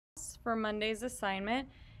for Monday's assignment,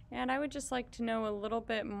 and I would just like to know a little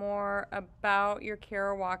bit more about your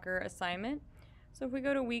Kara Walker assignment. So if we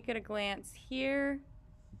go to Week at a Glance here,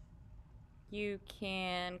 you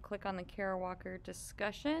can click on the Kara Walker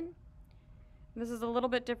discussion. This is a little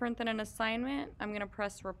bit different than an assignment. I'm going to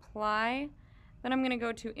press Reply. Then I'm going to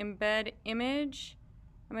go to Embed Image.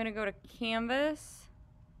 I'm going to go to Canvas,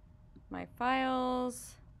 My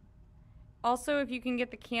Files. Also, if you can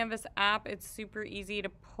get the Canvas app, it's super easy to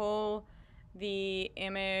pull the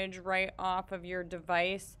image right off of your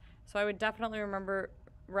device. So I would definitely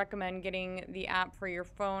recommend getting the app for your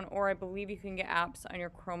phone, or I believe you can get apps on your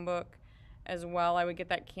Chromebook as well. I would get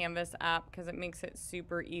that Canvas app because it makes it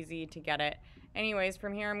super easy to get it. Anyways,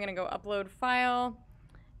 from here I'm going to go Upload File,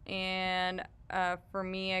 and for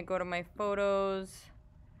me, I go to my photos.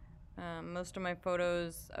 Most of my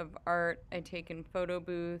photos of art I take in Photo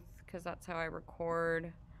Booth because that's how I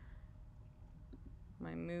record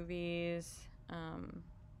my movies.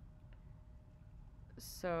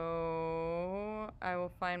 So I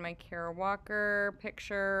will find my Kara Walker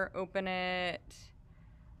picture, open it.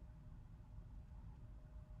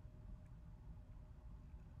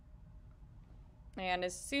 And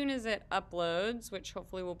as soon as it uploads, which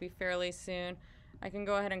hopefully will be fairly soon, I can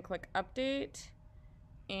go ahead and click Update.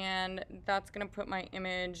 And that's going to put my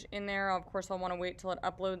image in there. Of course, I'll want to wait till it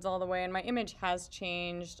uploads all the way. And my image has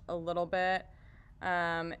changed a little bit.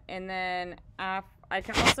 And then I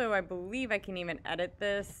can also, I believe I can even edit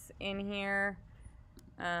this in here.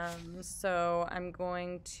 So I'm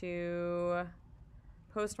going to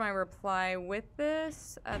post my reply with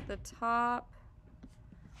this at the top.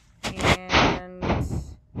 And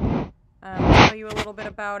tell you a little bit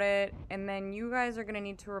about it, and then you guys are going to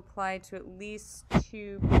need to reply to at least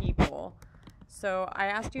 2 people. So I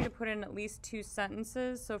asked you to put in at least 2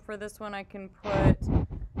 sentences. So for this one I can put,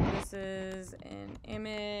 this is an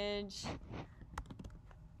image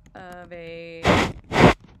of a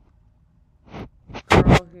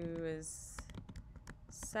girl who is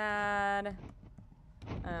sad.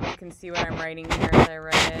 You can see what I'm writing here as I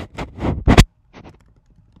write it.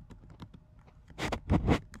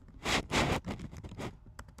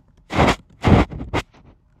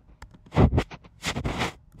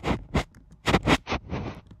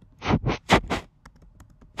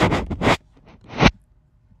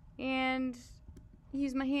 And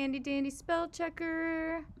use my handy dandy spell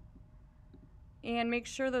checker and make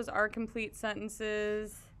sure those are complete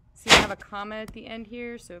sentences. See, I have a comma at the end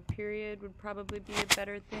here, so a period would probably be a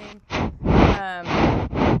better thing.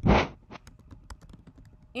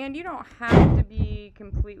 And you don't have to be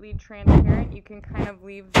completely transparent. You can kind of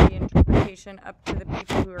leave the interpretation up to the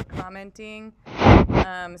people who are commenting.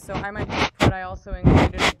 So I might just put, I also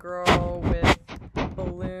included a girl with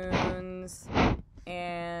balloons,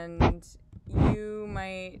 and you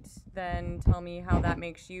might then tell me how that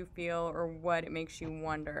makes you feel or what it makes you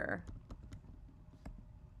wonder.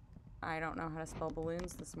 I don't know how to spell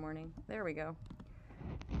balloons this morning. There we go.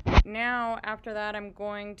 Now, after that, I'm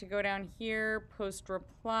going to go down here, post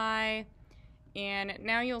reply, and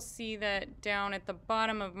now you'll see that down at the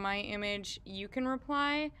bottom of my image, you can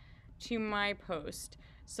reply to my post.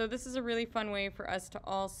 So this is a really fun way for us to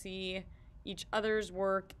all see each other's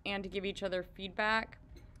work and to give each other feedback.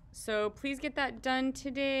 So please get that done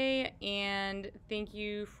today, and thank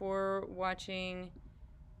you for watching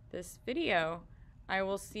this video. I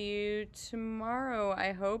will see you tomorrow,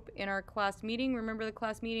 I hope, in our class meeting. Remember, the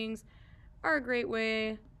class meetings are a great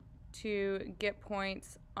way to get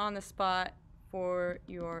points on the spot for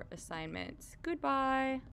your assignments. Goodbye.